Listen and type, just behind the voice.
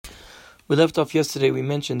We left off yesterday. We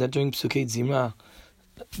mentioned that during Psukei Zimra,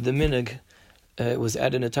 the minhag was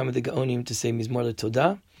added in the time of the Gaonim to say Mizmor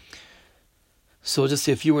LeTodah. So we'll just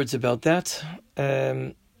say a few words about that.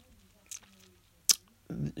 Mizmor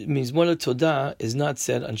LeTodah is not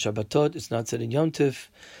said on Shabbatot. It's not said in Yom Tov.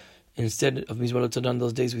 Instead of Mizmor LeTodah on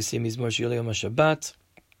those days, we say Mizmor Sheyoleh Yom HaShabbat.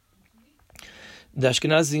 The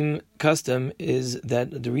Ashkenazim custom is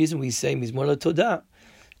that the reason we say Mizmor LeTodah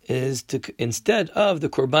is to, instead of the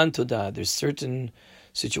Korban Todah, there's certain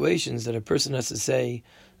situations that a person has to say,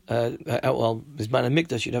 Bizman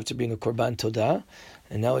HaMikdash, you'd have to bring a Korban Todah,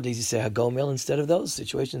 and nowadays you say Hagomel instead of those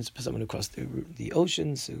situations. Someone who crossed the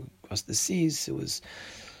oceans, who crossed the seas, who was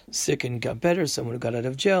sick and got better, someone who got out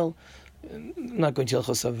of jail. I'm not going to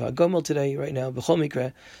Hilchos of Hagomel today, right now, B'chol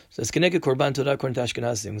Mikra. So it's connected Korban Todah according to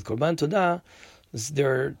Ashkenazim. With Korban Todah,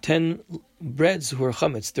 there are 10 breads who are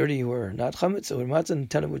chametz, 30 who are not chametz, so matzah, and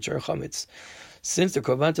 10 of which are chametz. Since the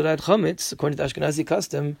Korban Todah had chametz, according to Ashkenazi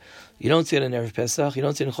custom, you don't see it in Erev Pesach, you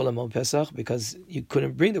don't see it in Chol HaMoed Pesach, because you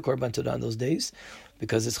couldn't bring the Korban Todah on those days,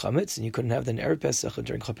 because it's chametz, and you couldn't have it in Erev Pesach or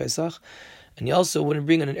during Chol Pesach, and you also wouldn't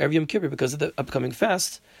bring it in Erev Yom Kippur, because of the upcoming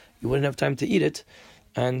fast, you wouldn't have time to eat it,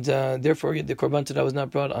 and therefore the Korban Todah was not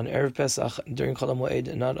brought on Erev Pesach during Chol HaMoed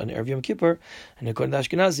and not on Erev Yom Kippur. And according to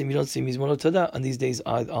Ashkenazim, you don't see Mizmor LeTodah on these days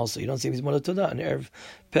also. You don't see Mizmor LeTodah on Erev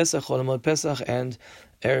Pesach, Chol HaMoed Pesach, and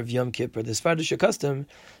Erev Yom Kippur. The Sephardic custom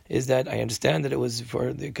is that I understand that it was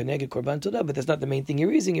for the Keneged Korban Todah, but that's not the main thing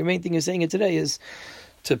you're using. Your main thing you're saying it today is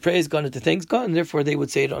to praise God and to thank God, and therefore they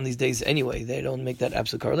would say it on these days anyway. They don't make that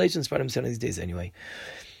absolute correlation. Sephardim say it on these days anyway.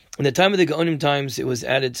 In the time of the Gaonim times, it was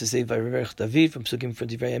added to say Vayivarech David from Psukim from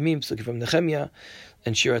Divrei Yamim, Psukim from Nehemiah,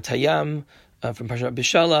 and Shirat Hayam from Parshat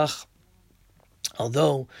Bishalach.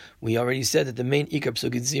 Although we already said that the main Ikar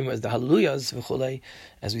Psukei Zimra is the Hallelujahs,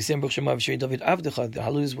 as we say in Baruch Shema V'Shirei David Avdecha, the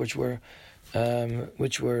Hallelujahs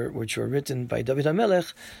which were written by David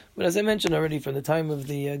HaMelech. But as I mentioned already, from the time of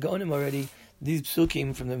the Gaonim already, these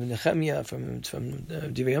psukim from the Nehemiah, from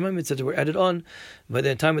Divrei Yamim, etc., were added on. By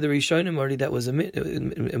the time of the Rishonim, already that was a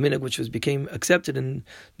minhag which became accepted, and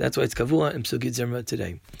that's why it's kavua and Psukei Zimra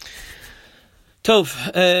today. Tov,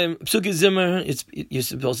 Psukei Zimra, you're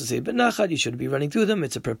supposed to say Benachad, you should be running through them.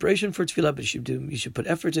 It's a preparation for Tefillah, but you should put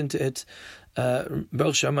effort into it.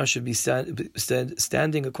 Baruch Shama should be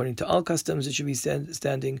standing according to all customs. It should be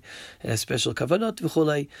standing in a special kavanot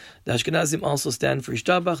v'cholei. The Ashkenazim also stand for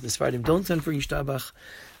Yishtabach. The Sephardim don't stand for Yishtabach.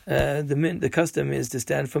 The custom is to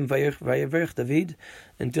stand from Vayivarech David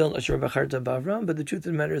until Asher Bacharta Ba'Avram, but the truth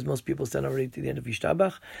of the matter is most people stand already to the end of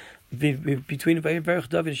Yishtabach. Between Vayivarech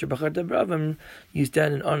David and Asher Bacharta Ba'Avram, you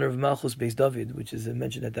stand in honor of Malchus Beis David, which is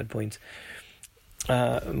mentioned at that point.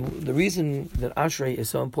 The reason that Ashrei is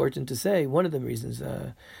so important to say, one of the reasons,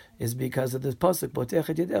 is because of this pasuk,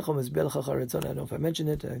 Potechet Yedecha Mizbeach HaCharatzon. I don't know if I mentioned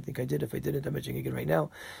it. I think I did. If I didn't, I'm mentioning it again right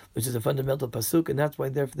now, which is a fundamental pasuk, and that's why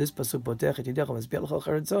therefore this pasuk, Potechet Yedecha Mizbeach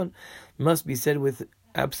HaCharatzon, must be said with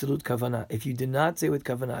absolute kavanah. If you did not say with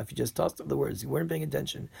kavanah, if you just tossed up the words, you weren't paying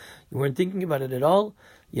attention, you weren't thinking about it at all,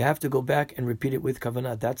 you have to go back and repeat it with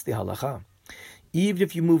kavanah. That's the halacha. Even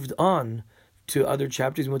if you moved on to other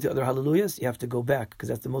chapters, you went to other hallelujahs, you have to go back, because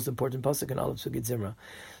that's the most important pasuk in all of Psukei Zimra.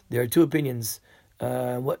 There are two opinions.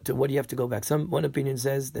 What do you have to go back? One opinion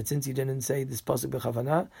says that since you didn't say this pasuk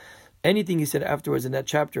b'chavana, anything you said afterwards in that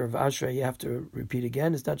chapter of Ashrei, you have to repeat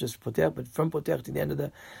again. It's not just potech, but from potech to the end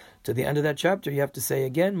of that chapter, you have to say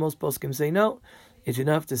again. Most poskim say no. It's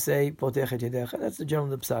enough to say potech et yedecha. That's the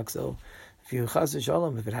general psak. So if you chas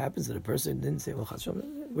v'shalom, if it happens that a person didn't say, well, chas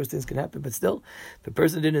v'shalom, worse things can happen, but still, if a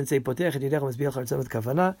person didn't say potech et yedecha mizbeach haratzon with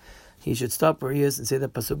kavana, he should stop where he is and say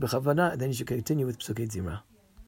that pasuk b'chavana, and then he should continue with Psukei Zimra.